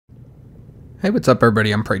Hey, what's up,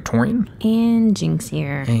 everybody? I'm Praetorian. And Jynx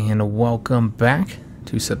here. And welcome back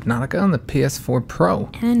to Subnautica on the PS4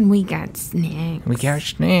 Pro. And we got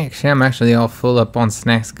snacks. Yeah, I'm actually all full up on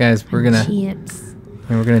snacks, guys. We're gonna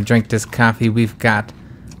drink this coffee. We've got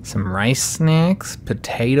some rice snacks,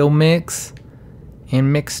 potato mix,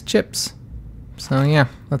 and mixed chips. So yeah,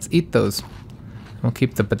 let's eat those. We'll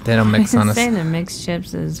keep the potato mix on us. I say the mixed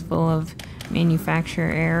chips is full of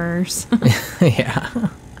manufacturer errors. Yeah.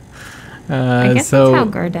 I guess that's how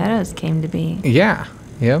Gardettos came to be. Yeah.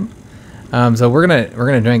 Yep. So we're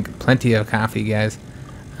gonna drink plenty of coffee, guys,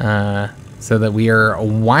 so that we are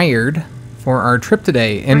wired for our trip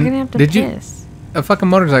today. And we're gonna have to piss. A fucking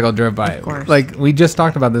motorcycle drove by. Of course. Like, we just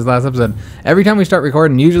talked about this last episode. Every time we start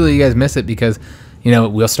recording, usually you guys miss it because, you know,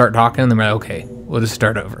 we'll start talking and then we're like, okay, we'll just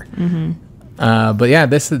start over. Mm-hmm. But yeah,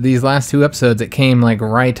 these last two episodes, it came like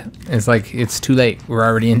right. It's like it's too late. We're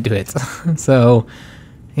already into it. So.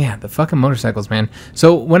 Yeah, the fucking motorcycles, man.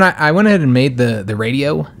 So when I went ahead and made the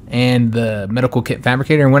radio and the medical kit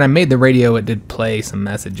fabricator, and when I made the radio, it did play some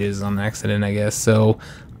messages on accident, I guess. So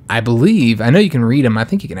I know you can read them. I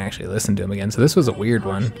think you can actually listen to them again. So this was a weird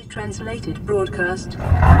one. Translated broadcast.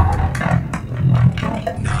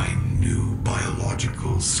 9 new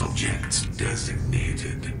biological subjects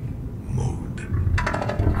designated. Mode.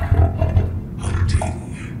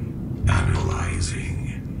 Hunting. Analyzing.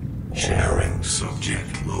 Sharing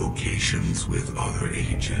subject locations with other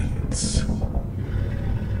agents.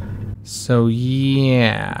 So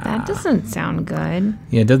yeah. That doesn't sound good.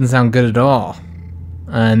 Yeah, it doesn't sound good at all.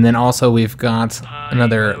 And then also we've got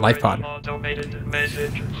another life pod. Automated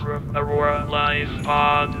message from Aurora Life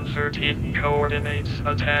Pod 13 coordinates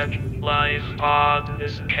attached. Life Pod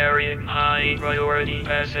is carrying high priority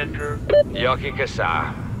passenger. Yoki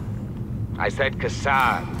Kassar. I said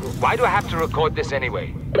Kassar. Why do I have to record this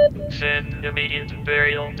anyway? Send immediate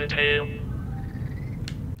burial detail.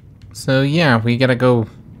 So yeah, we gotta go,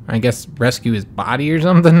 I guess, rescue his body or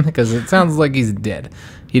something, because it sounds like he's dead.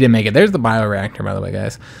 He didn't make it. There's the bioreactor, by the way,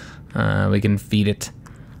 guys. We can feed it.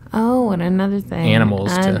 Oh, and another thing.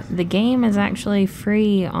 Animals to... The game is actually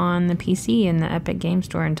free on the PC in the Epic Game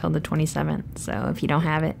Store until the 27th. So if you don't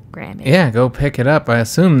have it, grab it. Yeah, go pick it up. I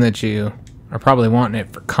assume that you are probably wanting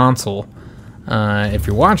it for console if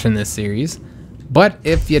you're watching this series. But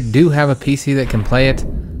if you do have a PC that can play it,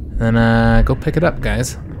 then go pick it up,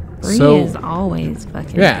 guys. Free is always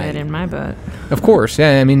fucking good in my book. Of course,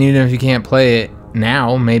 yeah. I mean, even if you can't play it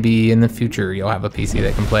now, maybe in the future you'll have a PC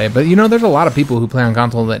that can play it. But, you know, there's a lot of people who play on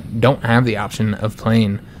console that don't have the option of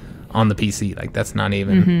playing on the PC. Like, that's not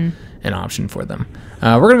even an option for them.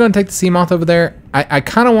 We're going to go and take the Seamoth over there. I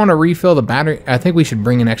kind of want to refill the battery. I think we should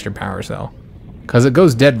bring an extra power cell because it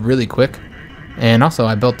goes dead really quick. And also,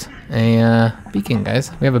 I built a beacon, guys.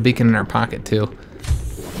 We have a beacon in our pocket, too.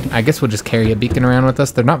 I guess we'll just carry a beacon around with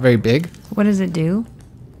us. They're not very big. What does it do?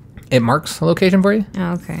 It marks a location for you.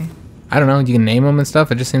 Oh, okay. I don't know. You can name them and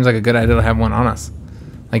stuff. It just seems like a good idea to have one on us.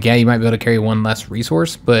 Like, yeah, you might be able to carry one less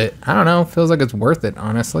resource, but I don't know. It feels like it's worth it,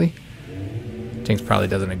 honestly. Jynx probably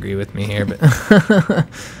doesn't agree with me here, but...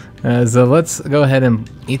 so let's go ahead and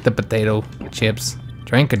eat the potato chips.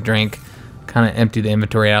 Drink a drink. Kind of empty the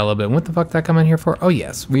inventory out a little bit. What the fuck did I come in here for? Oh,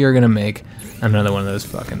 yes. We are going to make another one of those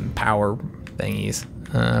fucking power thingies.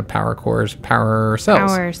 Power cores, power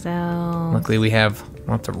cells. Power cells. Luckily, we have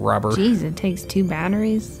lots of rubber. Jeez, it takes 2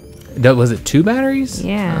 batteries. Was it 2 batteries?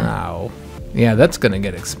 Yeah. Oh. Yeah, that's going to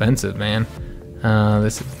get expensive, man.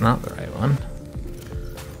 This is not the right one.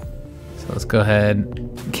 So let's go ahead.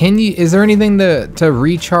 Is there anything to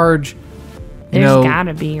recharge, There's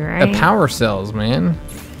gotta be, right? The power cells, man.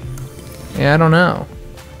 Yeah, I don't know.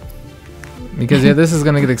 Because, yeah, this is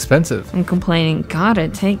going to get expensive. I'm complaining, God,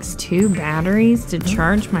 it takes 2 batteries to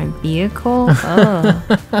charge my vehicle? Ugh.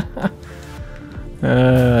 It's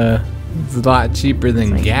a lot cheaper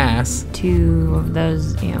than like gas. 2 of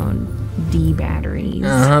those, D batteries.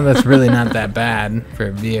 That's really not that bad for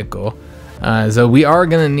a vehicle. So we are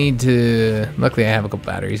going to need to... Luckily, I have a couple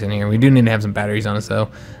batteries in here. We do need to have some batteries on us, though.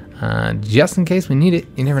 Just in case we need it.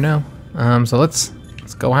 You never know. So let's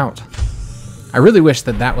go out. I really wish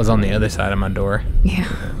that was on the other side of my door. Yeah.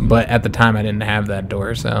 But at the time, I didn't have that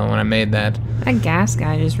door, so when I made that... That gas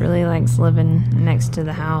guy just really likes living next to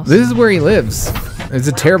the house. This is where he lives. It's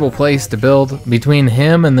a terrible place to build. Between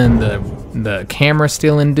him and then the camera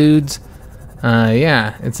stealing dudes.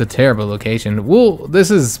 Yeah, it's a terrible location. This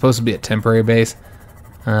is supposed to be a temporary base.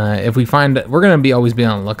 If we find... We're going to always be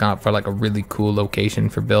on the lookout for like a really cool location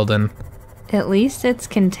for building. At least it's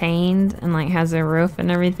contained and like has a roof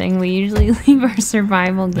and everything. We usually leave our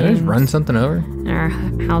survival games. Did I just run something over? Our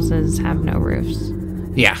houses have no roofs.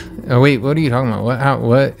 Yeah, Oh wait, what are you talking about?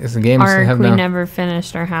 What is the game? Ark, we never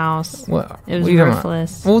finished our house. What? It was what are you talking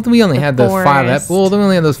worthless. About? Well, we only had those forest. well, we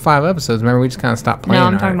only had those 5 episodes. Remember, we just kind of stopped playing. No,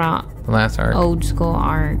 I'm talking Ark, about the last Ark. old school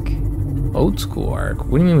Ark. Old school Ark.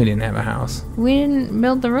 What do you mean we didn't have a house? We didn't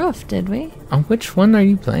build the roof, did we? On which one are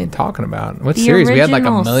you talking about? What The series? We had like a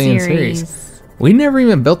original million series. We never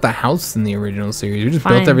even built the house in the original series. We just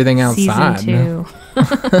built everything outside. Season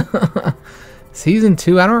 2. Season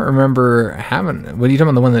 2, I don't remember having. What are you talking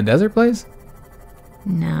about? The one in the desert place?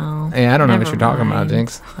 No. Yeah, I don't know what never you're talking about, mind.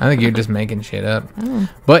 Jinx. I think you're just making shit up. Oh.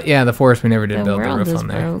 But yeah, the forest, we never did The build the world roof is on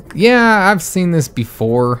there. broke. Yeah, I've seen this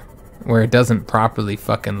before where it doesn't properly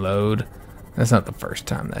fucking load. That's not the first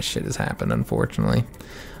time that shit has happened, unfortunately.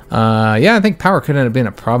 Yeah, I think power could end up being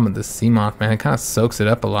a problem with the Seamoth, man. It kind of soaks it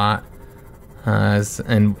up a lot.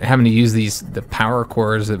 And having to use the power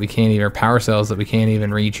cores that we can't even, or power cells that we can't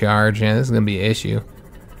even recharge. Yeah, this is gonna be an issue.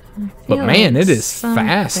 But man, like it is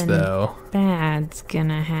fast something though. Bad's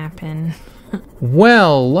gonna happen.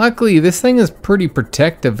 Well, luckily this thing is pretty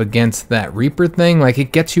protective against that Reaper thing. Like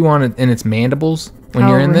it gets you on it in its mandibles when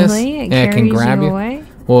you're in this. Really? It Yeah, it can carries grab you you. away?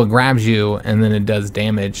 Well, it grabs you and then it does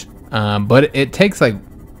damage. But it takes like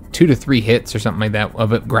 2 to 3 hits or something like that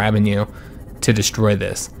of it grabbing you to destroy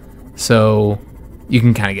this. So you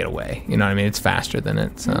can kind of get away. You know what I mean? It's faster than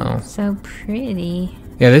it. So So pretty.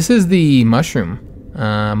 yeah, this is the mushroom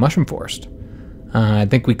forest. I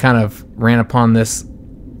think we kind of ran upon this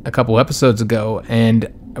a couple episodes ago, and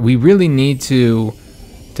we really need to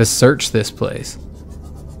search this place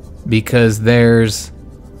because there's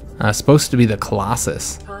supposed to be the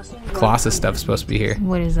Colossus. Colossus stuff is supposed to be here.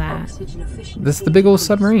 What is that? This is the big old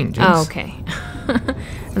submarine, Jinx. Oh, okay.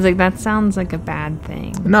 I was like, that sounds like a bad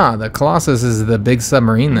thing. No, the Colossus is the big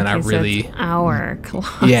submarine that I Okay, so really, it's our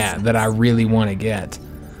Colossus. yeah, that I really want to get.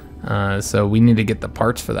 So we need to get the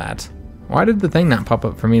parts for that. Why did the thing not pop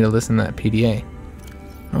up for me to listen to that PDA?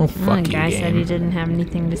 Oh, fuck The you, guy game. said he didn't have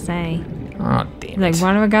anything to say. Oh, damn Like, it.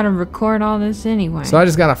 why do I gotta record all this anyway? So I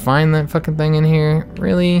just gotta find that fucking thing in here?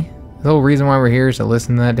 Really? The whole reason why we're here is to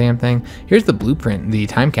listen to that damn thing? Here's the blueprint, the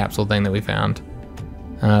time capsule thing that we found.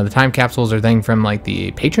 The time capsules are thing from, like,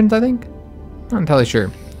 the patrons, I think? Not entirely sure.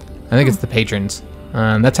 I think it's the patrons.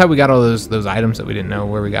 That's how we got all those items that we didn't know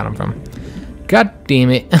where we got them from. God damn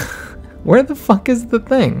it. Where the fuck is the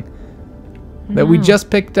thing that we just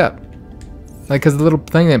picked up? Like, cause the little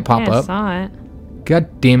thing didn't pop I up. saw it.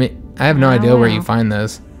 God damn it. I have no Oh, idea where well. you find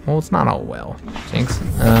those. Well, it's not all well, Jinx.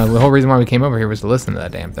 The whole reason why we came over here was to listen to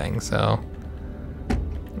that damn thing, so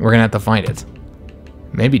we're gonna have to find it.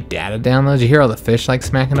 Maybe data downloads? You hear all the fish like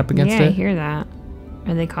smacking up against Yeah, I it? hear that.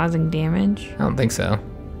 Are they causing damage? I don't think so.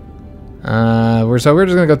 We're just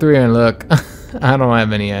gonna go through here and look. I don't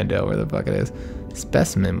have any idea where the fuck it is.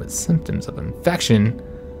 Specimen with symptoms of infection.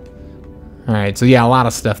 Alright, so yeah, a lot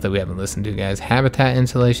of stuff that we haven't listened to, guys. Habitat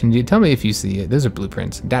installation. Tell me if you see it. Those are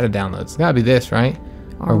blueprints. Data downloads. It's gotta be this, right?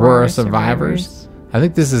 Aurora Survivors. I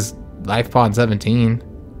think this is LifePod 17.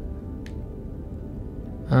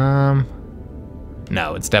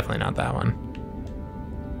 No, it's definitely not that one.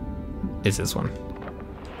 It's this one.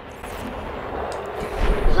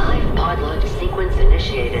 Live pod launch sequence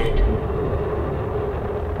initiated.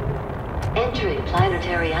 Entering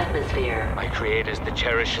planetary atmosphere. My creators, the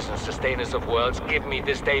cherishers and sustainers of worlds, give me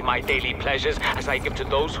this day my daily pleasures as I give to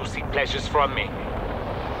those who seek pleasures from me.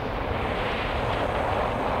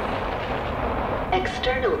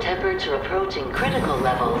 External temperature approaching critical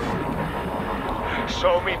levels.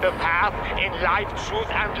 Show me the path. In life, truth,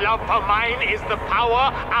 and love for mine is the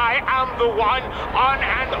power. I am the one. On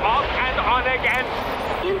and off and on again.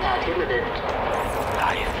 Impact imminent.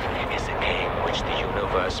 Life is a game which the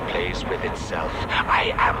universe plays with itself.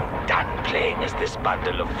 I am done playing as this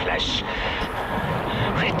bundle of flesh.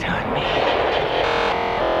 Return me.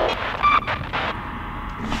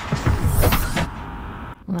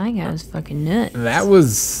 Well, that guy was fucking nuts. That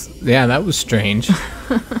was strange.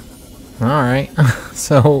 Alright,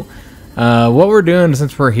 so what we're doing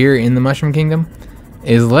since we're here in the Mushroom Kingdom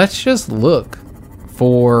is let's just look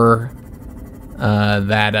for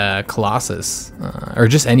that Colossus, or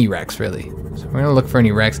just any Rex really. So we're gonna look for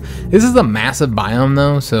any Rex. This is a massive biome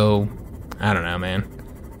though, so I don't know, man.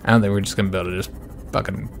 I don't think we're just gonna be able to just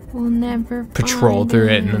fucking We'll never patrol find through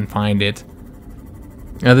it and then find it.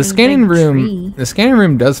 Now the There's a scanning big room, tree. the scanning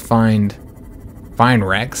room does find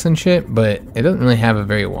Rex and shit, but it doesn't really have a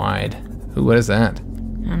very wide. Ooh, what is that? I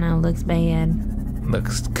don't know, looks bad.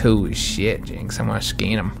 Looks cool as shit, Jinx. I want to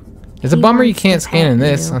scan him. It's a He bummer you wants to can't scan in pet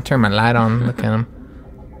this. you. I'll turn my light on. Look at him.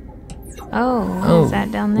 Oh, what Oh, is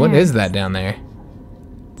that down there? what is that down there?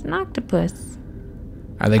 It's an octopus.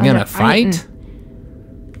 Are they Oh, gonna they're fight?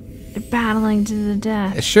 fighting. They're battling to the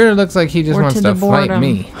death. It sure looks like he just Or wants to to the fight boredom.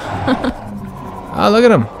 me. Oh, look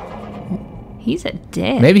at him. He's a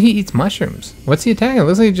dick. Maybe he eats mushrooms. What's he attacking? It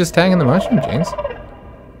looks like he's just tagging the mushroom, Jinx.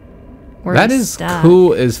 Or That he's is stuck.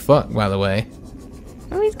 cool as fuck, by the way.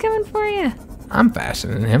 Oh, he's coming for you. I'm faster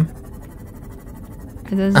than him.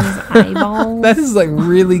 Are those his eyeballs? That is like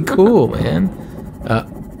really cool, man. Oh,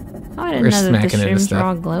 I didn't we're know that the smacking into shrooms were stuff.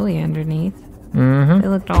 all glowy underneath. Mm-hmm. They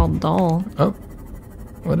looked all dull. Oh,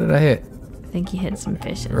 what did I hit? I think you hit some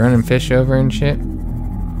fishes. Running fish over and shit.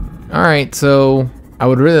 All right, so I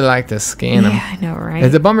would really like to scan them. Yeah, I know, right?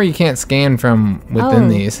 It's a bummer you can't scan from within Oh.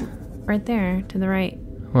 these. Right there, to the right.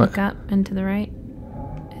 What? Look up and to the right.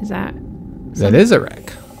 Is that? That is a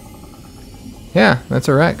wreck. Yeah, that's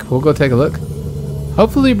a wreck. We'll go take a look.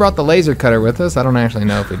 Hopefully we brought the laser cutter with us. I don't actually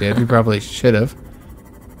know if we did. We probably should have.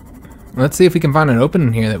 Let's see if we can find an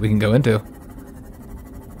opening here that we can go into.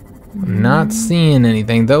 I'm not seeing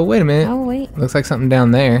anything though. Wait a minute. Oh, wait. Looks like something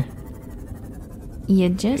down there. You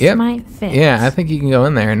just Yep. might fit. Yeah, I think you can go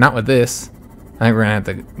in there. Not with this. I think we're gonna have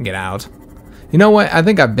to get out. You know what? I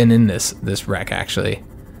think I've been in this wreck actually.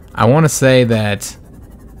 I want to say that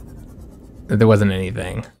there wasn't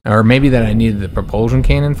anything, or maybe that I needed the propulsion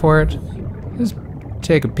cannon for it. Just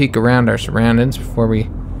take a peek around our surroundings before we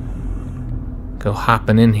go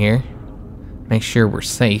hopping in here. Make sure we're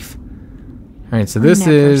safe. All right, so this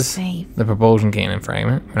never is safe. the propulsion cannon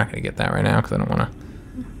fragment. We're not gonna get that right now because I don't want to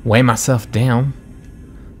weigh myself down.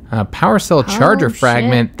 Power cell charger shit.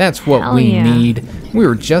 fragment. That's what Hell we yeah. need. We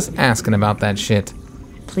were just asking about that shit.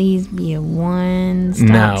 Please be a one-stop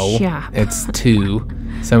No, shop. it's 2,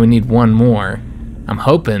 so we need 1 more. I'm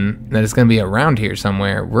hoping that it's gonna be around here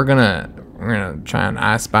somewhere. We're gonna try and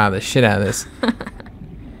I spy the shit out of this.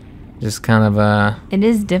 Just kind of It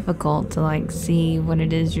is difficult to like see what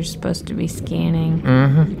it is you're supposed to be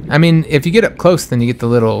scanning. I mean, if you get up close, then you get the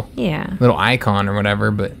little Yeah. icon or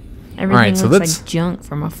whatever. But Everything Alright, so looks let's- like junk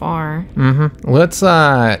from afar. let's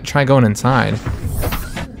try going inside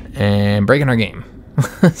and breaking our game.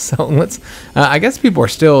 So let's. I guess people are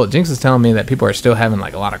still. Jinx is telling me that people are still having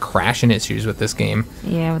like a lot of crashing issues with this game.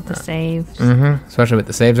 Yeah, with the saves. Especially with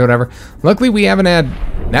the saves or whatever. Luckily, we haven't had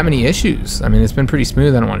that many issues. I mean, it's been pretty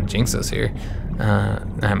smooth. I don't want to jinx us here.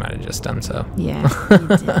 I might have just done so. Yeah. You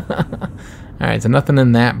did. All right, so nothing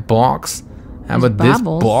in that box. How There's about this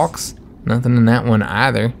bubbles. box? Nothing in that one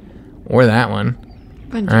either, or that one.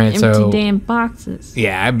 Bunch All right, of empty so- damn boxes.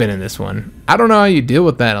 Yeah, I've been in this one. I don't know how you deal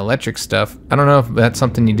with that electric stuff. I don't know if that's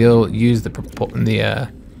something you use the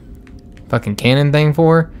fucking cannon thing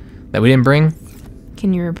for that we didn't bring.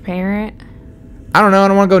 Can you repair it? I don't know. I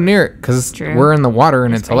don't want to go near it because True. we're in the water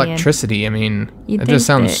and That's it's bad. electricity. I mean, You'd it think just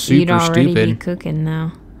sounds that you'd super already be stupid. cooking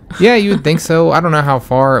now. Yeah, you would think so. I don't know how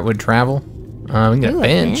far it would travel. We can get Ooh, a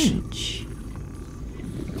bench. You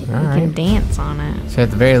All can right. dance on it. So at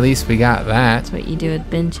the very least, we got that. That's what you do with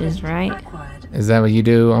benches, right? Acquired. Is that what you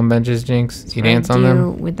do on benches, Jinx? You dance on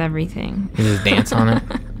them? With everything. You just dance on it?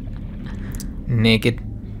 Naked?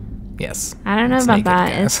 Yes. I don't know It's about naked, that.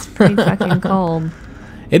 guys. It's pretty fucking cold.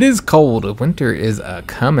 It is cold. Winter is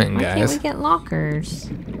coming, Why guys. can't we get lockers?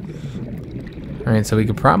 All right, so we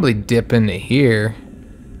could probably dip into here.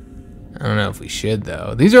 I don't know if we should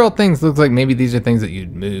though. These are all things. Looks like maybe these are things that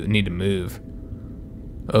you'd need to move.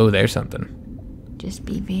 Oh, there's something. Just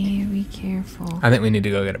be very careful. I think we need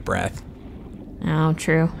to go get a breath. Oh,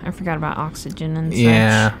 true. I forgot about oxygen and such.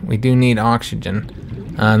 Yeah, we do need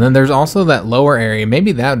oxygen. And then there's also that lower area.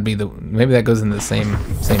 Maybe that would be maybe that goes in the same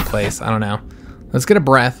place. I don't know. Let's get a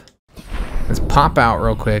breath. Let's pop out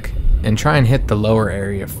real quick and try and hit the lower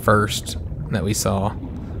area first that we saw.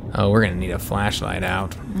 Oh, we're gonna need a flashlight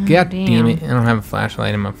out. God damn it! I don't have a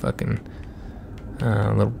flashlight in my fucking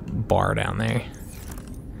little bar down there.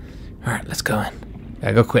 All right, let's go in.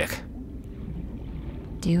 Gotta go quick.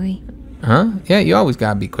 Do we? Huh? Yeah, you always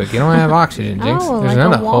gotta be quick. You don't have oxygen, Jinx. Oh, There's like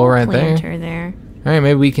another a wall hole right there. planter there. All right,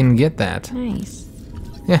 maybe we can get that. Nice.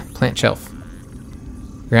 Yeah, plant shelf.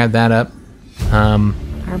 Grab that up. Our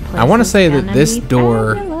place I want to is say that gonna this be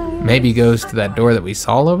door fabulous. maybe goes to that door that we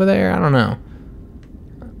saw over there. I don't know.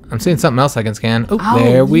 I'm seeing something else I can scan. Oh,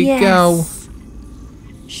 there we go.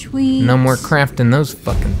 Sweet. No more crafting those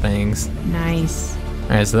fucking things. Nice.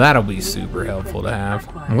 All right, so that'll be super helpful to have.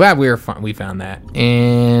 I'm glad we found that.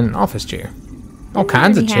 And an office chair. All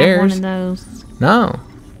kinds of Already have chairs. One of those. No.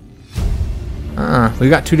 We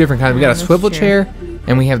got 2 different kinds. We got a that's swivel true. chair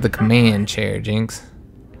and we have the command chair, Jinx.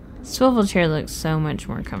 Swivel chair looks so much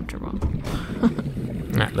more comfortable.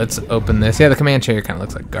 All right, let's open this. Yeah, the command chair kind of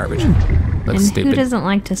looks like garbage. Looks And stupid. who doesn't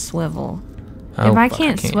like to swivel? Oh, if I fuck,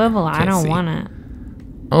 can't swivel, I can't don't see. want it.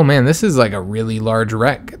 Oh man, this is like a really large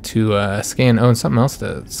wreck to scan. Oh, and something else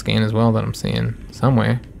to scan as well that I'm seeing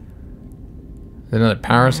somewhere. Is it another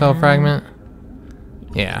power cell fragment?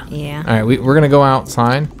 Yeah. Yeah. All right, we're gonna go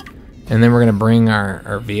outside, and then we're gonna bring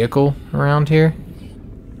our vehicle around here.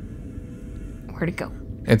 Where'd it go?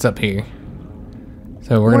 It's up here.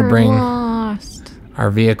 So we're gonna bring lost. our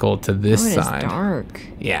vehicle to this It's side. dark.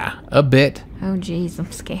 Yeah, a bit. Oh jeez,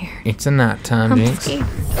 I'm scared. It's a nighttime, I'm Jinx. scared.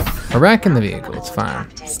 We're back in the vehicle. It's fine.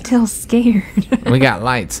 Still scared. We got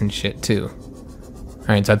lights and shit too. All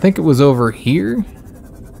right, so I think it was over here.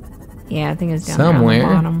 Yeah, I think it's down Somewhere. there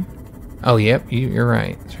on the bottom. Oh, yep, you're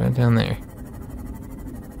right. It's right down there.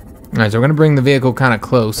 All right, so we're gonna bring the vehicle kind of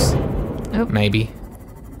close. Oh. Maybe.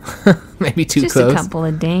 Maybe too Just close. a couple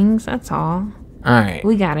of dings, that's all. All right.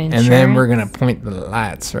 We got insurance. And then we're gonna point the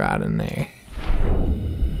lights right in there.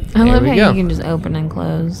 I love we how go. you can just open and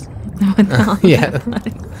close. Without Yeah. that.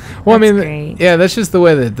 Well, I That's mean, great. yeah, that's just the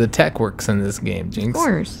way that the tech works in this game, Jinx. Of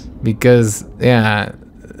course. Because yeah,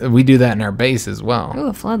 we do that in our base as well. Ooh,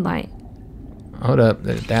 a floodlight. Hold up,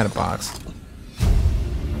 there's a data box.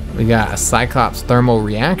 We got a Cyclops thermal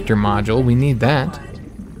reactor module. We need that.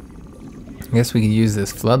 I guess we could use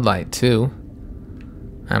this floodlight too.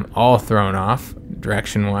 I'm all thrown off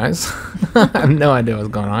direction-wise. I have no idea what's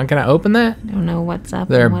going on. Can I open that? Don't know what's up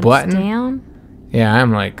There a and what's button? down. Yeah,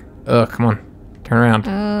 I'm like, ugh, come on, turn around.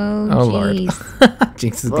 Oh, Lord, jeez.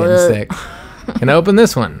 Jinx is getting sick. Can I open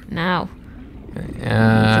this one? No.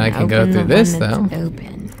 I can go Open through the this one though. that's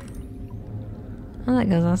Open. Oh, that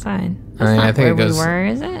goes outside. I That's mean, not I think it where goes- we were,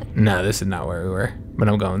 is it? No, this is not where we were, but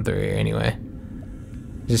I'm going through here anyway.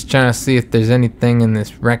 Just trying to see if there's anything in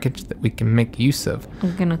this wreckage that we can make use of.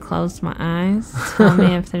 I'm gonna close my eyes. Tell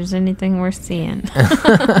me if there's anything worth seeing.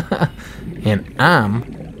 And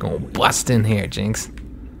I'm gonna bust in here, Jinx.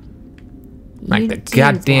 Like You the do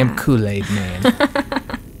goddamn that. Kool-Aid man.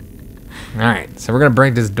 Alright, so we're gonna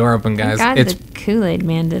break this door open, guys. God, It's the Kool-Aid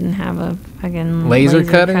man didn't have a fucking laser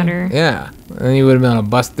cutter? Yeah. And then you would have been able to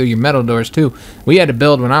bust through your metal doors too. We had to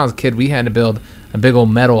build, when I was a kid, we had to build a big old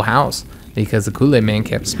metal house because the Kool-Aid man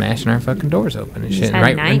kept smashing our fucking doors open and You shit. just had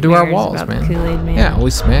Right into our nightmares walls, about the man. Kool-Aid man. Yeah,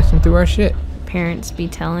 always smashing through our shit. Parents be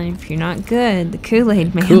telling if you're not good, the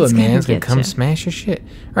Kool-Aid man's Kool-Aid gonna man's gonna get come you. smash your shit.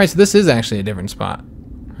 All right, so this is actually a different spot.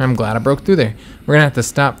 I'm glad I broke through there. We're gonna have to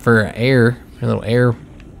stop for a little air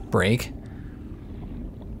break.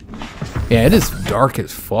 Yeah, it is dark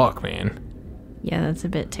as fuck, man. Yeah, that's a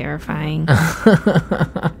bit terrifying.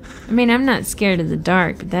 I mean, I'm not scared of the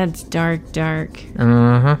dark, but that's dark, dark.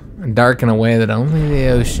 Uh-huh. Dark in a way that only the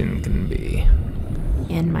ocean can be.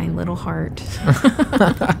 In my little heart.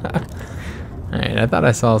 Alright, I thought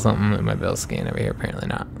I saw something in my bill scan over here. Apparently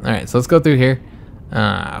not. Alright, so let's go through here.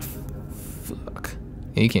 Fuck.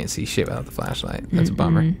 You can't see shit without the flashlight. That's a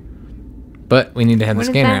bummer. But we need to have What the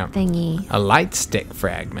is scanner that out. thingy? A light stick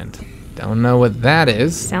fragment. Don't know what that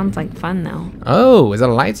is. Sounds like fun, though. Oh, is that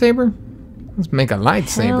a lightsaber? Let's make a Hell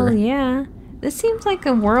lightsaber. yeah. This seems like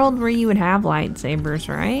a world where you would have lightsabers,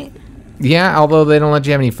 right? Yeah, although they don't let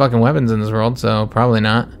you have any fucking weapons in this world, so probably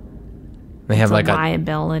not. They have It's like a a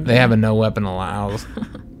liability. they have a no weapon allows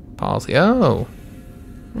policy. Oh,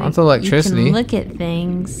 Like, lots of electricity. You can look at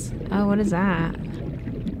things. Oh, what is that?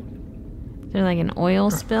 Is there like an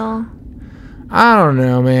oil spill? I don't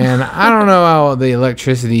know, man. I don't know how the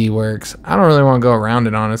electricity works. I don't really want to go around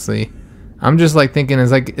it, honestly. I'm just like thinking, is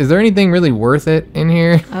there anything really worth it in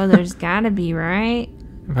here? Oh, there's gotta be, right?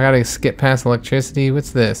 If I gotta skip past electricity,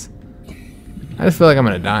 what's this? I just feel like I'm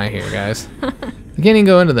gonna die here, guys. You can't even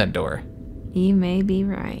go into that door. You may be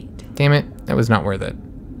right. Damn it, that was not worth it.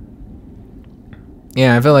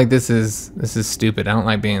 Yeah, I feel like this is stupid. I don't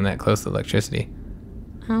like being that close to electricity.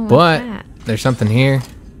 Oh, what's But that? there's something here.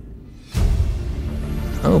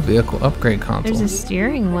 Oh, vehicle upgrade console. There's a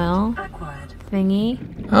steering wheel Acquired.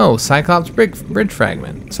 thingy. Oh, Cyclops bridge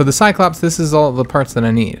fragment. So the Cyclops, this is all the parts that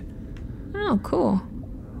I need. Oh, cool.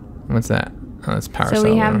 What's that? Oh, that's power So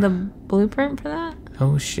cell. we have the blueprint for that?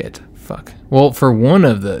 Oh shit. Fuck. Well, for one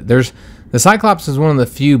of the Cyclops is one of the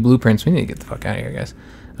few blueprints. We need to get the fuck out of here, guys.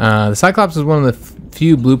 The Cyclops is one of the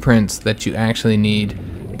few blueprints that you actually need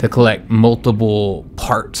to collect multiple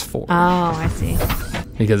parts for. Oh, I see.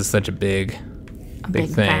 Because it's such a big big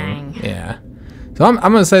thing. bang. Yeah. So I'm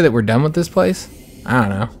gonna say that we're done with this place. I don't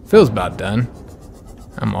know. Feels about done.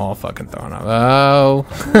 I'm all fucking thrown up. Oh.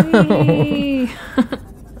 Whee!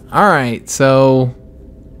 All right. So,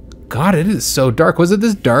 God, it is so dark. Was it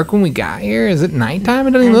this dark when we got here? Is it nighttime?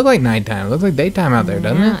 It doesn't even look like nighttime. It looks like daytime out there,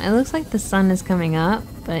 doesn't it? Yeah, it looks like the sun is coming up,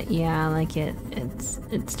 but yeah, like it's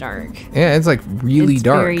dark. Yeah, it's like really It's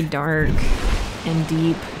dark. very dark and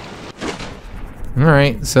deep. All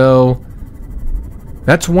right. So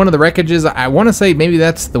That's one of the wreckages. I want to say maybe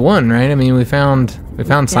that's the one, right? I mean, we found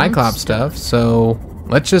Cyclops stuff, so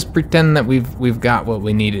let's just pretend that we've got what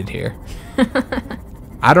we needed here.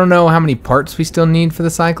 I don't know how many parts we still need for the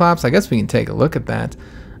Cyclops. I guess we can take a look at that.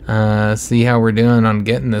 See how we're doing on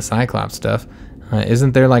getting the Cyclops stuff.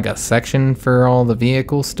 Isn't there like a section for all the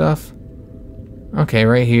vehicle stuff? Okay,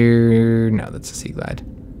 right here. No, that's a Sea Glide.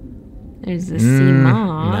 There's the Sea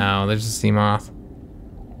Moth. No, there's a Sea Moth.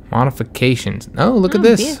 Modifications. Oh, look at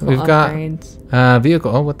this. We've upgrades. got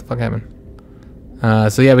vehicle. Oh, what the fuck happened?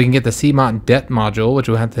 So yeah, we can get the Sea Moth depth module, which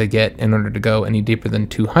we'll have to get in order to go any deeper than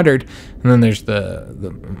 200. And then there's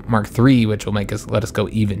the Mark III, which will let us go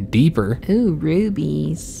even deeper. Ooh,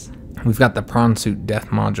 rubies. We've got the prawn suit depth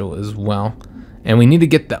module as well. And we need to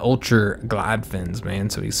get the ultra glide fins, man,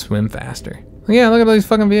 so we swim faster. Oh, yeah, look at all these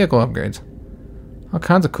fucking vehicle upgrades. All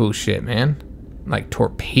kinds of cool shit, man. Like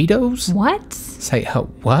torpedoes? What? Say,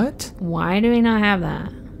 what? Why do we not have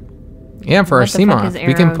that? Yeah, for our Sea Moth,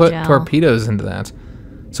 we can put torpedoes into that.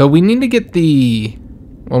 So we need to get we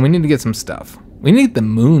need to get some stuff. We need the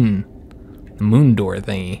moon door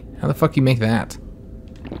thingy. How the fuck you make that?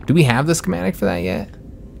 Do we have the schematic for that yet?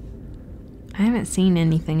 I haven't seen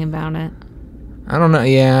anything about it. I don't know.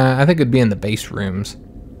 Yeah, I think it'd be in the base rooms.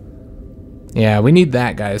 Yeah, we need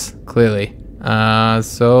that, guys. Clearly.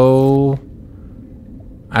 So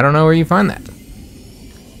I don't know where you find that.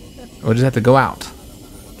 We'll just have to go out.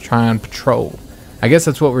 Try on patrol. I guess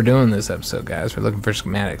that's what we're doing this episode, guys. We're looking for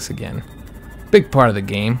schematics again. Big part of the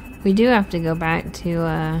game. We do have to go back to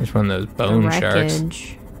there's one of those bone sharks.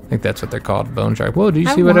 I think that's what they're called, bone shark. Whoa, do you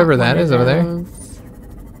see whatever that is over there?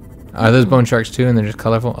 Are those bone sharks too, and they're just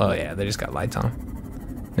colorful? Oh yeah, they just got lights on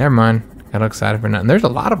them. Never mind. Got excited for nothing. There's a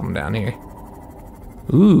lot of them down here.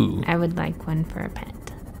 Ooh. I would like one for a pet.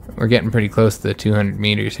 We're getting pretty close to the 200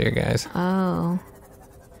 meters here, guys. Oh.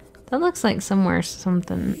 That looks like somewhere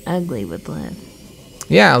something ugly would live.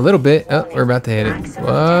 Yeah, a little bit. Oh, we're about to hit it.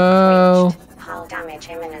 Whoa. Hull damage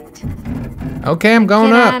imminent. Okay, I'm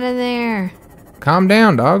going up. Get out of there. Calm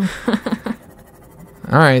down, dog.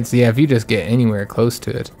 Alright, so yeah, if you just get anywhere close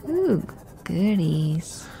to it. Ooh,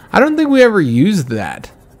 goodies. I don't think we ever used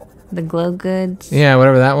that. The glow goods? Yeah,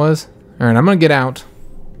 whatever that was. Alright, I'm gonna get out.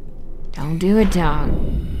 Don't do it, dog.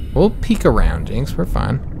 We'll peek around, Jinx. We're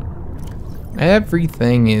fine.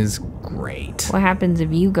 Everything is great. What happens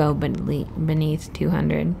if you go beneath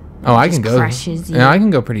 200? Oh, I can go. Crushes you. Yeah, I can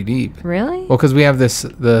go pretty deep. Really? Well, because we have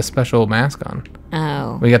the special mask on.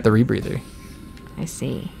 Oh. We got the rebreather. I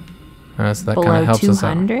see. So that kind of helps us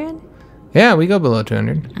out. Below 200? Yeah, we go below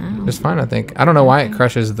 200. Oh. Just fine, I think. I don't know why it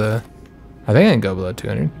crushes the... I think I can go below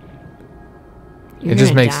 200. You're it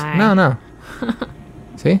just makes... die. No.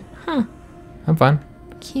 See? Huh. I'm fine.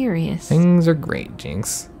 Curious. Things are great,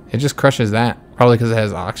 Jinx. It just crushes that. Probably because it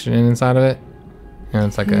has oxygen inside of it. You know,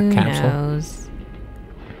 it's like a capsule. Knows?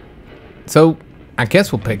 So, I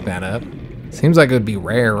guess we'll pick that up. Seems like it would be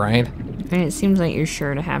rare, right? And it seems like you're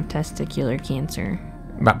sure to have testicular cancer.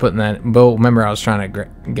 About putting that... Well, remember I was trying to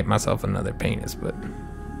get myself another penis, but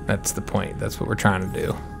that's the point. That's what we're trying to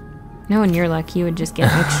do. No, in your luck, you would just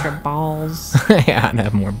get extra balls. Yeah, I'd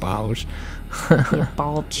have more balls. You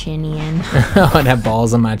ball chinian. I'd have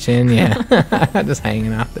balls on my chin, yeah. Just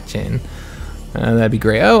hanging off the chin. That'd be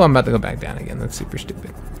great. Oh, I'm about to go back down again. That's super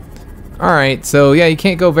stupid. Alright, so yeah, you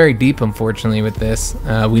can't go very deep, unfortunately, with this.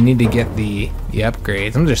 We need to get the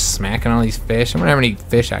upgrades. I'm just smacking all these fish. I wonder how many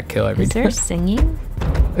fish I kill every day. Is there singing?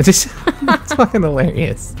 It's fucking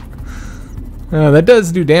hilarious. That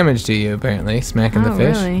does do damage to you, apparently, smacking the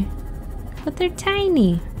fish. Really? But they're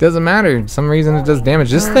tiny. Doesn't matter. Some reason it does damage.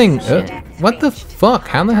 This thing... what the fuck?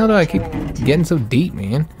 How the hell do I keep getting so deep,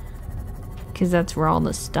 man? Because that's where all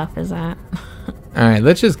the stuff is at. Alright,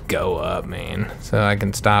 let's just go up, man. So I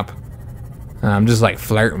can stop. I'm just like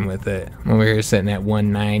flirting with it. I'm over here sitting at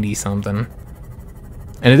 190 something.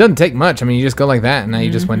 And it doesn't take much. I mean, you just go like that, and now you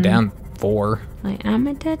just went down 4. Like,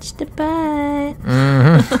 I'ma touch the butt.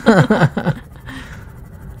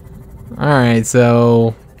 Alright,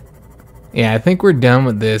 so... Yeah, I think we're done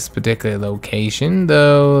with this particular location,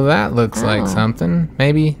 though that looks like something.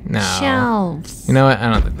 Maybe? No. Shelves. You know what? I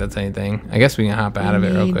don't think that's anything. I guess we can hop out of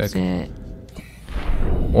it real quick. Exit.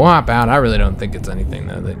 We'll hop out. I really don't think it's anything,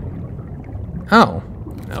 though. Oh.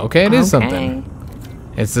 Okay, it is something.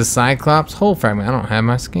 It's the Cyclops hull fragment. I don't have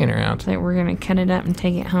my scanner out. Like we're going to cut it up and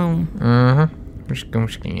take it home. We're just going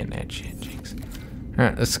to scan that shit, Jinx.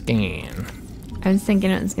 Alright, let's scan. I was thinking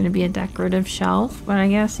it was going to be a decorative shelf, but I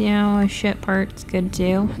guess, you know, a shit part's good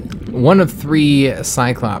too. One of 3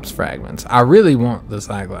 Cyclops fragments. I really want the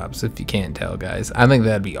Cyclops, if you can't tell, guys. I think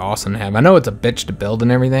that'd be awesome to have. I know it's a bitch to build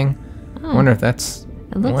and everything. I wonder if that's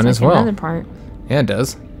one as well. Another part. Yeah, it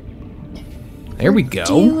does. There we go.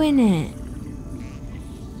 Doing it.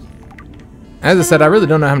 As I said, I really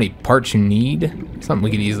don't know how many parts you need. Something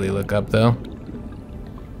we could easily look up, though.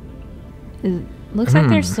 Looks like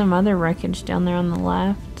there's some other wreckage down there on the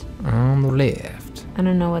left. On the left. I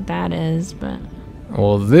don't know what that is, but...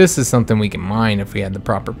 Well, this is something we can mine if we had the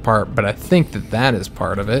proper part, but I think that that is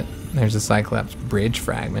part of it. There's a Cyclops bridge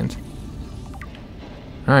fragment.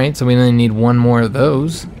 Alright, so we only need one more of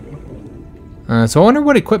those. So I wonder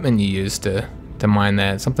what equipment you use to mine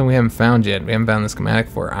that. Something we haven't found yet. We haven't found the schematic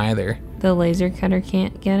for either. The laser cutter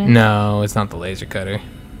can't get it? No, it's not the laser cutter.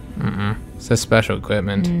 It's a special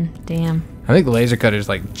equipment. Damn. I think the laser cutter is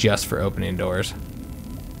like just for opening doors.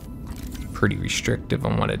 Pretty restrictive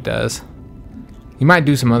on what it does. You might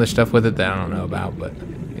do some other stuff with it that I don't know about, but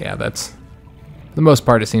yeah, that's for the most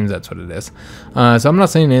part. It seems that's what it is. So I'm not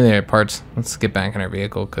seeing any other parts. Let's get back in our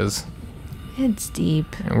vehicle because it's deep.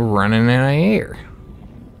 We're running out of air.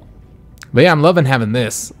 But yeah, I'm loving having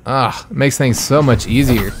this. It makes things so much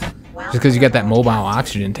easier. Just because you got that mobile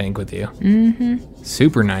oxygen tank with you.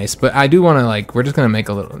 Super nice. But I do want to, like, we're just going to make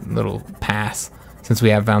a little pass since we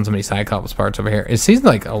have found so many Cyclops parts over here. It seems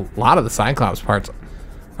like a lot of the Cyclops parts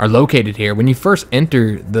are located here. When you first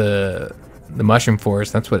enter the mushroom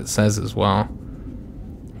forest, that's what it says as well.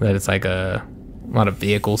 That it's like a lot of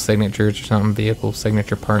vehicle signatures or something. Vehicle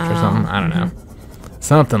signature parts or something. I don't know.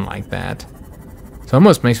 Something like that. So it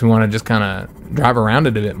almost makes me want to just kind of drive around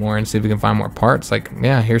it a bit more and see if we can find more parts. Like,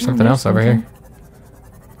 yeah, here's something else over here.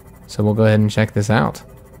 So we'll go ahead and check this out.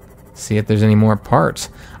 See if there's any more parts.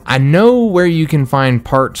 I know where you can find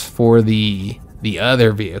parts for the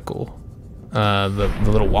other vehicle. The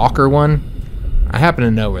little walker one. I happen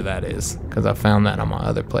to know where that is because I found that on my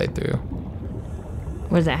other playthrough.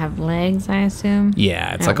 Does it have legs, I assume?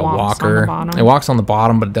 Yeah, it's like a walker. It walks on the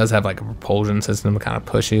bottom, but it does have like a propulsion system to kind of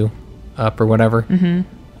push you up or whatever.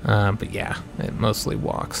 But yeah, it mostly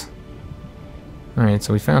walks. Alright,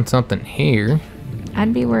 so we found something here.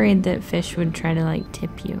 I'd be worried that fish would try to like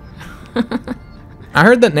tip you. I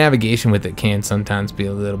heard that navigation with it can sometimes be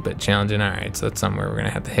a little bit challenging. Alright, so that's somewhere we're gonna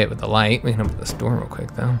have to hit with the light. We can open this door real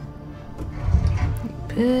quick though.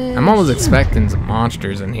 I'm almost expecting some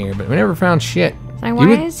monsters in here, but we never found shit. Like,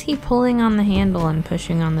 why is he pulling on the handle and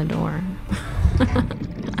pushing on the door?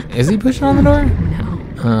 Is he pushing on the door? No.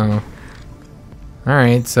 Oh.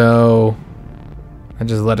 Alright, so that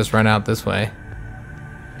just led us right out this way.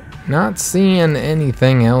 Not seeing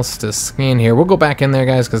anything else to scan here. We'll go back in there,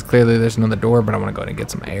 guys, because clearly there's another door, but I want to go ahead and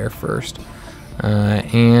get some air first.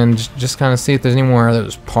 And just kind of see if there's any more of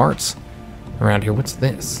those parts around here. What's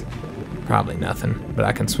this? Probably nothing, but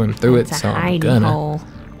I can swim through it, so I'm gonna. Hole.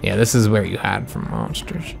 Yeah, this is where you hide from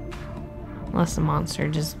monsters. Unless the monster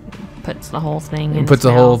just puts the whole thing in puts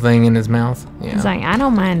the whole thing in his mouth. Yeah. He's like, I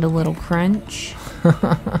don't mind a little crunch.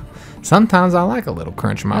 Sometimes I like a little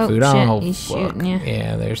crunch in my food. Shit, oh, he's fuck. shooting you.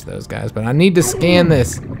 Yeah, there's those guys. But I need to scan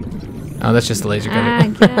this. Oh, that's just a laser cutter.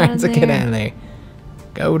 Get out of so there. Get out of there.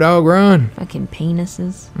 Go, dog, run. Fucking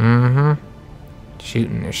penises.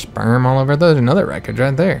 Shooting their sperm all over. There's another wreckage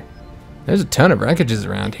right there. There's a ton of wreckages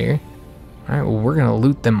around here. Alright, well, we're going to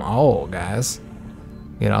loot them all, guys.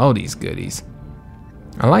 Get all these goodies.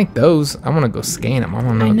 I like those. I want to go scan them. I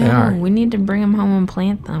want to know what they are. We need to bring them home and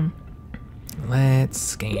plant them. Let's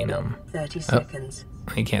scan them. 30 seconds.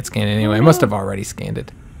 Oh, you can't scan it anyway. I must have already scanned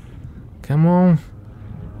it. Come on.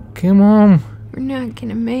 Come on. We're not going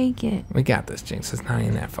to make it. We got this, Jinx. It's not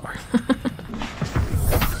even that far.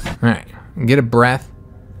 Alright. Get a breath.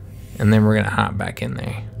 And then we're going to hop back in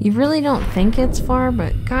there. You really don't think it's far,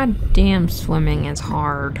 but goddamn swimming is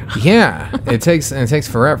hard. Yeah. It takes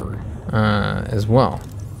forever as well.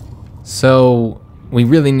 So we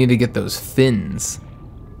really need to get those fins.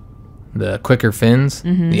 The quicker fins.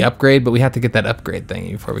 The upgrade. But we have to get that upgrade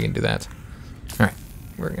thing before we can do that. Alright.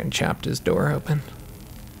 We're going to chop this door open.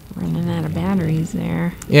 Running out of batteries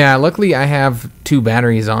there. Yeah. Luckily, I have 2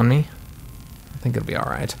 batteries on me. I think it'll be all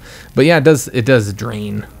right. But yeah, it does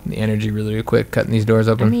drain the energy really quick, cutting these doors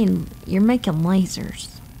open. I mean, you're making lasers.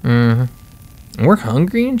 And we're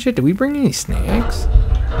hungry and shit. Did we bring any snacks?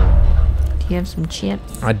 Do you have some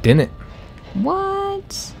chips? I didn't.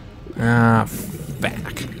 What? Ah,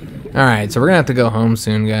 fuck. All right, so we're gonna have to go home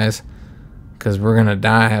soon, guys, because we're gonna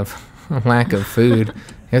die of lack of food.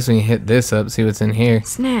 I guess we can hit this up, see what's in here.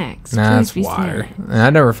 Snacks. Nah, it's water. I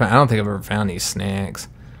don't think I've ever found these snacks.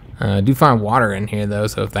 I do find water in here though,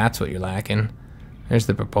 so if that's what you're lacking. There's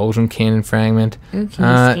the propulsion cannon fragment. Ooh,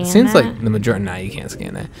 can you scan seems that? like the majority. Nah, you can't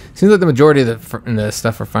scan that. Seems like the majority of the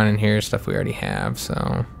stuff we're finding here is stuff we already have.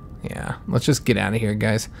 So yeah, let's just get out of here,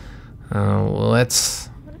 guys.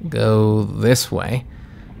 Let's go this way.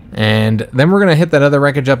 And then we're going to hit that other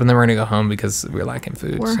wreckage up, and then we're going to go home because we're lacking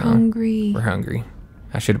food. We're hungry. We're hungry.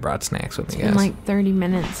 I should have brought snacks with me, guys. It's been like 30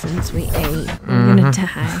 minutes since we ate. We're going to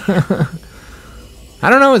die. I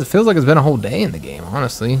don't know. It feels like it's been a whole day in the game,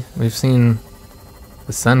 honestly. We've seen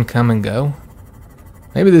the sun come and go.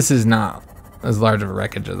 Maybe this is not as large of a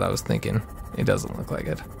wreckage as I was thinking. It doesn't look like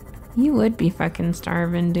it. You would be fucking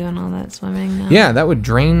starving doing all that swimming now. Yeah, that would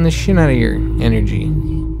drain the shit out of your energy.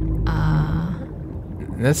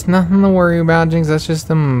 That's nothing to worry about, Jinx. That's just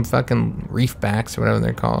them fucking reef backs or whatever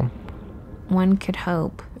they're called. One could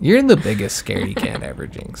hope. You're the biggest scaredy cat ever,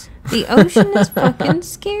 Jinx. The ocean is fucking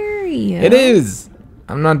scary. It is.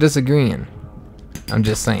 I'm not disagreeing. I'm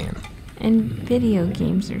just saying. And video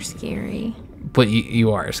games are scary. But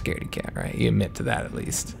you are a scaredy cat, right? You admit to that at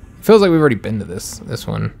least. Feels like we've already been to this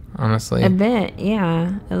one, honestly. A bit,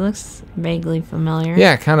 yeah. It looks vaguely familiar.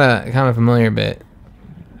 Yeah, kind of familiar a bit.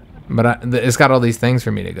 But it's got all these things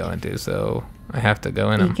for me to go into, so I have to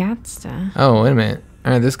go in them. You got stuff. Oh, wait a minute.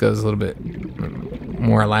 All right, this goes a little bit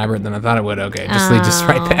more elaborate than I thought it would. Okay, just leads us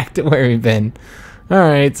right back to where we've been. All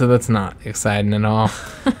right, so that's not exciting at all.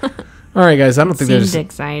 All right, guys, I don't think there's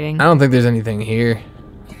exciting. I don't think there's anything here.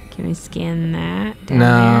 Can we scan that down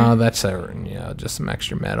No, there? that's just some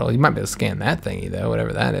extra metal. You might be able to scan that thingy though,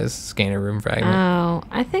 whatever that is. Scanner room fragment. Oh,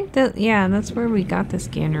 I think that's where we got the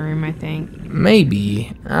scanner room, I think.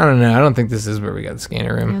 Maybe. I don't know. I don't think this is where we got the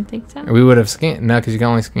scanner room. You don't think so? We would have scanned. No, because you can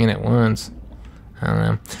only scan it once. I don't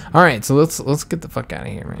know. All right, so let's get the fuck out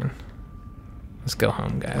of here, man. Let's go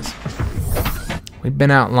home, guys. We've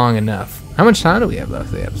been out long enough. How much time do we have left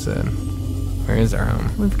of the episode? Where is our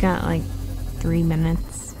home? We've got like 3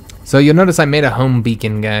 minutes. So you'll notice I made a home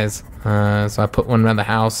beacon, guys. So I put one around the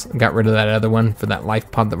house, got rid of that other one for that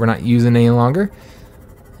life pod that we're not using any longer.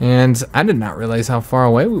 And I did not realize how far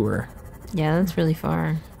away we were. Yeah, that's really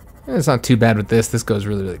far. It's not too bad with this. This goes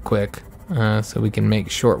really, really quick. So we can make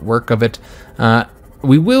short work of it.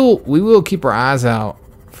 We will keep our eyes out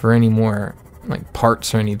for any more like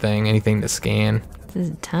parts or anything to scan. This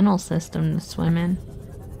is a tunnel system to swim in.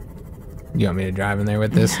 You want me to drive in there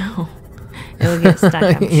with this? No. It'll get stuck,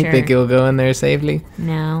 I'm You sure. think it'll go in there safely?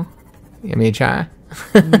 No. You want me to try?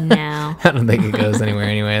 No. I don't think it goes anywhere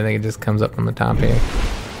anyway. I think it just comes up on the top here.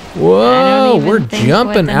 Whoa, we're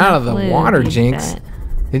jumping out of the water, Jinx.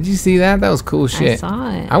 Did you see that? That was cool shit. I saw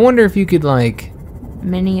it. I wonder if you could like...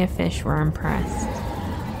 Many a fish were impressed.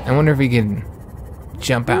 I wonder if we could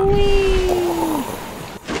jump out. Whee!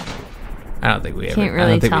 I don't think we ever... Can't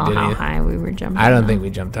really tell how high we were jumping. I don't think we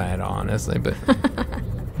jumped high at all, honestly, but...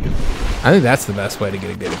 I think that's the best way to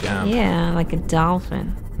get a good jump. Yeah, like a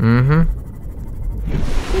dolphin. Mm-hmm.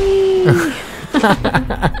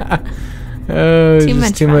 Oh, it's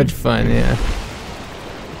just too much fun, yeah.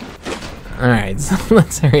 Alright, so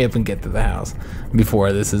let's hurry up and get to the house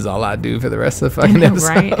before this is all I do for the rest of the fucking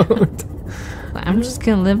episode. Right? I'm just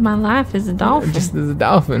gonna live my life as a dolphin. Just as a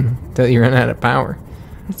dolphin until you run out of power.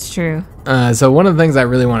 That's true. So one of the things I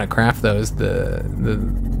really want to craft though is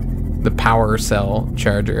the power cell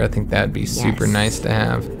charger. I think that'd be super nice to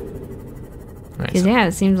have. Because yeah,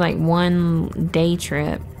 it seems like one day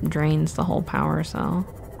trip drains the whole power cell.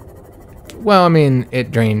 Well, I mean, it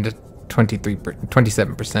drained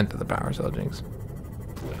 27% of the power cell, Jinx.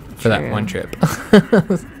 For that one trip.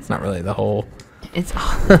 It's not really the whole. It's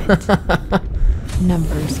all of it.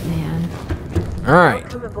 Numbers, man. Alright.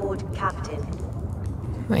 Welcome aboard, Captain.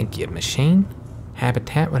 Thank you, machine.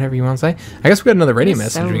 Habitat, whatever you want to say. I guess we got another radio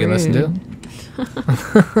message we can listen to.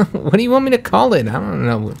 What do you want me to call it? I don't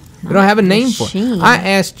know. We don't have a name for it. I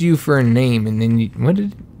asked you for a name, and then you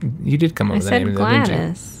did come up with a name. I said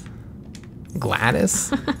Gladys.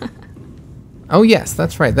 Gladys? Oh yes,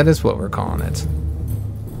 that's right. That is what we're calling it.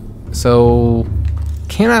 So,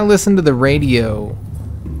 can I listen to the radio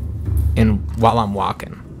while I'm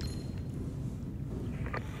walking?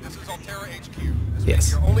 This is Altera HQ. This Yes.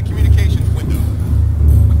 is your only communications window.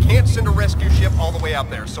 We can't send a rescue ship all the way out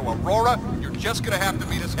there, so Aurora, you're just gonna have to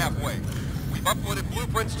meet us halfway. We've uploaded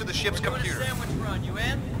blueprints to the ship's computer. Sandwich run, you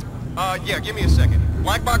in? Yeah, give me a second.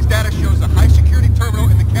 Black box data shows the high security terminal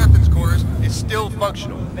in the captain's quarters is still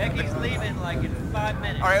functional. Becky's leaving like in 5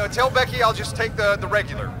 minutes. All right, tell Becky I'll just take the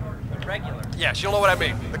regular. The regular. Yeah, she'll know what I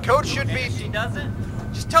mean. The code should be... If she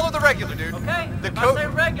doesn't? Just tell her the regular, dude. Okay. The If I code... say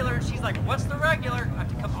regular, and she's like, what's the regular? I have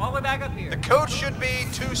to come all the way back up here. The code should be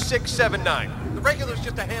 2679. The regular's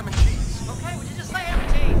just a ham and cheese. Okay, would you just say ham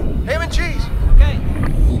and cheese? Ham and cheese. Okay.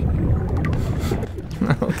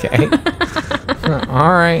 Okay.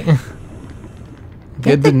 All right. Good to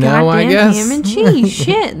Get the know, I goddamn guess. ham and cheese.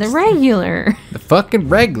 Shit, the regular. The fucking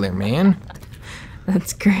regular, man.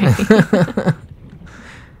 That's great.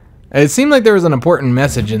 It seemed like there was an important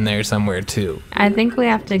message in there somewhere too. I think we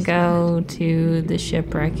have to go to the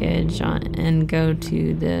shipwreckage and go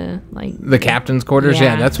to the captain's quarters.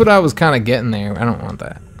 Yeah, that's what I was kind of getting there. I don't want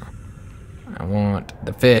that. I want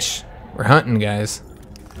the fish. We're hunting, guys.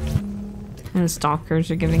 And the stalkers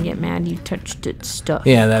are gonna get mad you touched its stuff.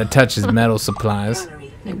 Yeah, that it touches metal supplies.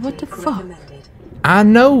 Like, what the fuck? I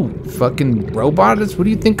know, fucking robots. What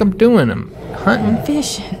do you think I'm doing? I'm hunting. I'm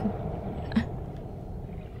fishing.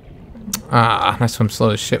 I swim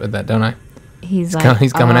slow as shit with that, don't I? He's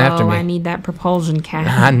coming after me. I need that propulsion cap.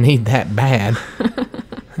 I need that bad.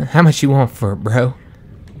 How much you want for it, bro?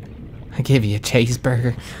 I give you a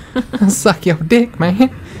cheeseburger. I'll suck your dick,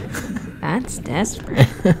 man. That's desperate.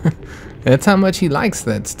 That's how much he likes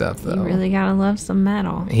that stuff, though. You really gotta love some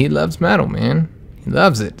metal. He loves metal, man. He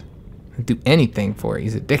loves it. He'd do anything for it.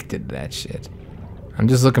 He's addicted to that shit. I'm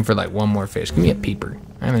just looking for like one more fish. Give me a peeper.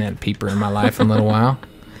 I haven't had a peeper in my life in a little while.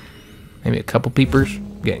 Maybe a couple peepers.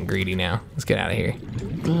 I'm getting greedy now. Let's get out of here.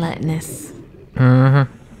 Gluttonous.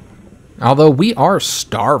 Mm-hmm. Although we are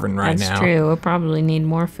starving right now. That's true. We'll probably need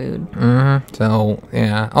more food. Mm-hmm. So,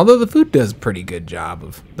 yeah. Although the food does a pretty good job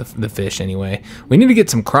of the fish anyway. We need to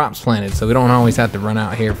get some crops planted so we don't always have to run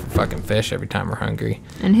out here for fucking fish every time we're hungry.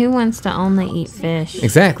 And who wants to only eat fish?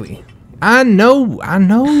 Exactly. I know.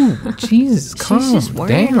 Jesus, calm She's just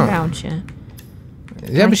worried down. about you.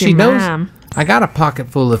 Yeah, Like but she your knows mom. I got a pocket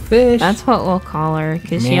full of fish. That's what we'll call her,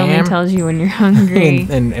 because she only Ma'am. tells you when you're hungry.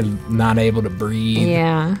 and not able to breathe.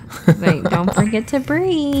 Yeah. Like, don't forget to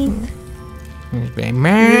breathe. You're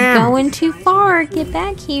Ma'am. going too far. Get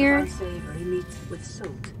back here.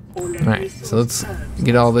 Alright, so let's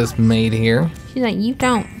get all this made here. She's like, you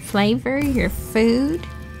don't flavor your food?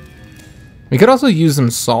 We could also use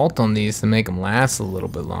some salt on these to make them last a little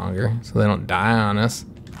bit longer so they don't die on us.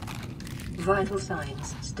 Vital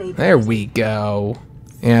signs. There we go.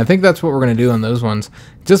 Yeah, I think that's what we're going to do on those ones.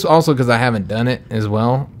 Just also because I haven't done it as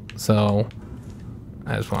well. So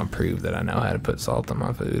I just want to prove that I know how to put salt on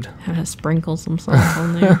my food. How to sprinkle some salt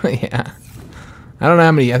on there. Yeah. I don't know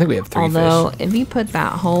how many. I think we have 3 fish. Although, if you put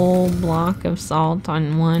that whole block of salt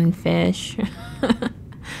on one fish.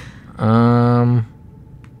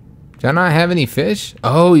 Do I not have any fish?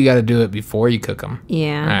 Oh, you got to do it before you cook them.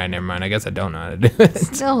 Yeah. All right, never mind. I guess I don't know how to do it.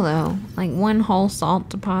 Still, though, like one whole salt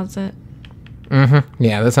deposit. Mm-hmm.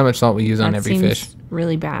 Yeah, that's how much salt we use on every fish.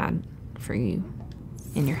 Really bad for you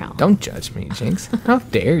and your health. Don't judge me, Jinx. How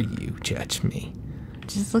dare you judge me?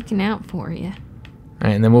 Just looking out for you. All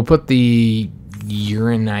right, and then we'll put the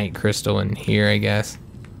uranite crystal in here, I guess.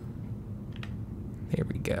 There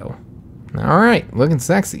we go. All right, looking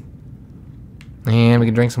sexy. And we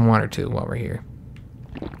can drink some water too while we're here.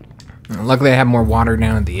 Luckily I have more water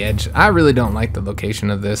down at the edge. I really don't like the location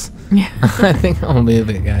of this. Yeah. I think I'll move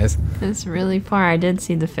it, guys. It's really far. I did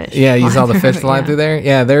see the fish. Yeah, you saw the fish fly yeah. through there?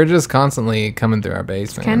 Yeah, they're just constantly coming through our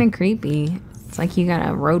base, man. Kind of creepy. It's like you got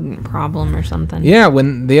a rodent problem or something. Yeah,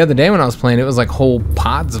 when the other day when I was playing, it was like whole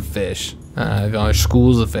pods of fish. Or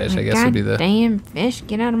schools of fish, I guess would be the... Damn fish,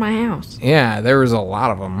 get out of my house. Yeah, there was a lot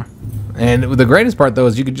of them. And the greatest part, though,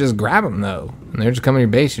 is you could just grab them, though. And they're just coming to your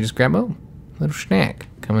base. You just grab, oh, little snack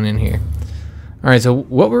coming in here. All right, so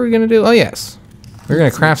what were we going to do? Oh, yes. We were going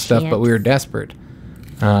to craft stuff, but we were desperate.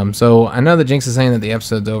 So I know that Jinx is saying that the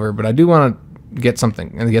episode's over, but I do want to get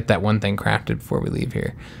something and get that one thing crafted before we leave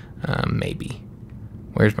here. Maybe.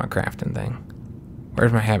 Where's my crafting thing?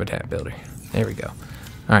 Where's my habitat builder? There we go.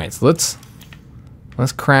 All right, so let's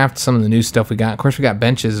craft some of the new stuff we got. Of course, we got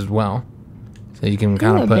benches as well. So you can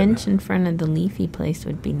kind of put... a bench in front of the leafy place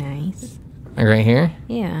would be nice. Like right here?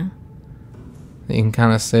 Yeah. You can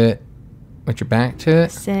kind of sit with your back to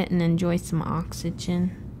it. Sit and enjoy some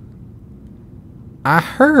oxygen. I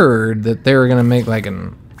heard that they were going to make like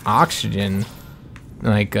an oxygen...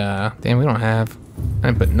 Like, damn, we don't have... I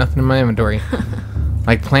didn't put nothing in my inventory.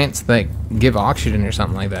 Like plants that give oxygen or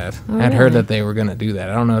something like that. Oh, I'd heard really? that they were going to do that.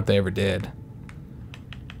 I don't know if they ever did.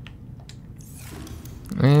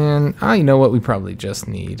 And, you know what? We probably just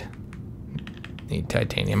need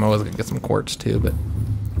titanium. I was going to get some quartz too, but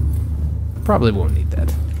probably won't need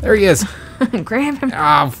that. There he is. Grab him.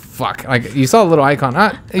 Oh, fuck. Like, you saw a little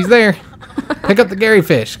icon. He's there. Pick up the Gary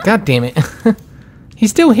fish. God damn it. He's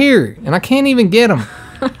still here, and I can't even get him.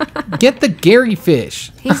 Get the Gary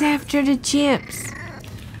fish. He's after the chips.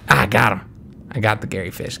 I got him. I got the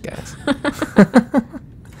Gary fish, guys.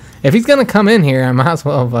 If he's going to come in here, I might as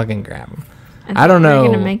well fucking grab him. I don't know. We're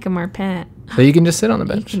going to make him our pet. So you can just sit on the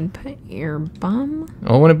bench. You can put your bum.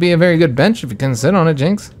 Well, wouldn't it be a very good bench if you can sit on it,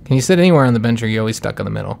 Jinx? Can you sit anywhere on the bench or are you always stuck in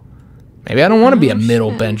the middle? Maybe I don't want to be a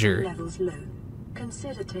middle bencher.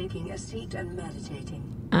 consider taking a seat and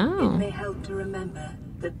meditating. Oh. It may help to remember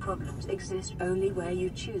that problems exist only where you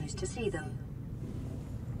choose to see them.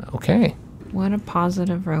 Okay. What a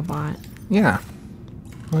positive robot. Yeah.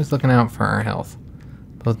 Always looking out for our health,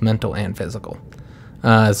 both mental and physical.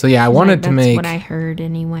 So yeah, I wanted to make... That's what I heard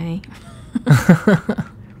anyway.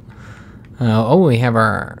 Oh, we have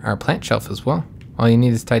our plant shelf as well. All you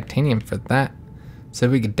need is titanium for that. So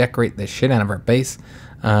we could decorate the shit out of our base.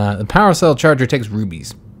 The power cell charger takes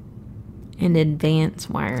rubies. An advanced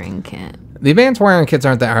wiring kit. The advanced wiring kits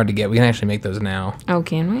aren't that hard to get. We can actually make those now. Oh,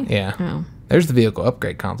 can we? Yeah. Oh. There's the vehicle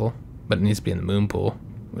upgrade console, but it needs to be in the moon pool.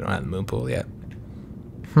 We don't have the moon pool yet.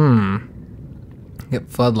 Get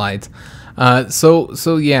floodlights.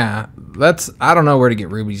 So yeah, I don't know where to get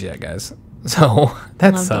rubies yet, guys. So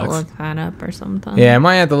that I'll have sucks. to look that up or something. Yeah, I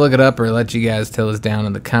might have to look it up or let you guys tell us down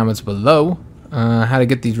in the comments below how to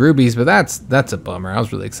get these rubies. But that's a bummer. I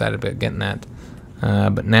was really excited about getting that,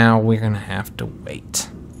 but now we're gonna have to wait.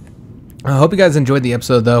 I hope you guys enjoyed the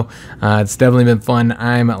episode, though. It's definitely been fun.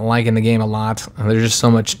 I'm liking the game a lot. There's just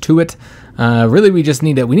so much to it. Really, we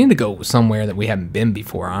need to go somewhere that we haven't been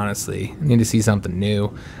before. Honestly, we need to see something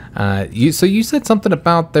new. So you said something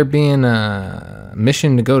about there being a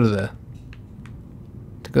mission to go to the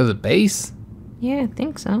base. Yeah, I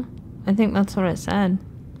think so. I think that's what it said.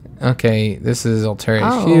 Okay, this is Altaria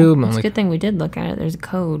Oh, Cube. it's a good thing we did look at it. There's a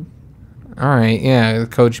code. All right, yeah, the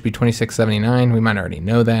code should be 2679. We might already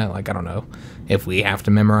know that. Like, I don't know if we have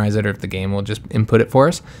to memorize it or if the game will just input it for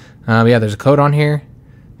us. But yeah, there's a code on here.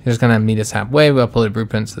 It's gonna meet us halfway. We uploaded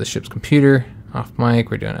blueprints to the ship's computer. Off mic,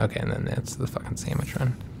 we're doing okay, and then that's the fucking sandwich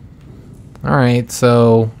run. All right,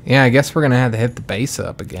 so yeah, I guess we're gonna have to hit the base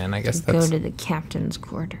up again. I guess Go to the captain's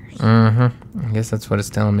quarters. I guess that's what it's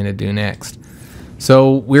telling me to do next.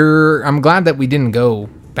 So I'm glad that we didn't go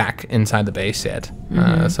back inside the base yet.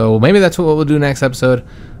 So maybe that's what we'll do next episode,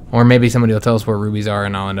 or maybe somebody will tell us where rubies are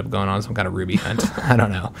and I'll end up going on some kind of ruby hunt. I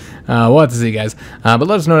don't know. We'll have to see, guys. But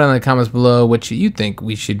let us know down in the comments below what you think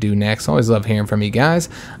we should do next. Always love hearing from you guys.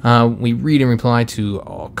 We read and reply to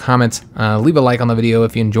all comments. Leave a like on the video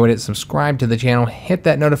if you enjoyed it. Subscribe to the channel. Hit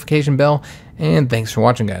that notification bell. And thanks for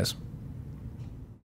watching, guys.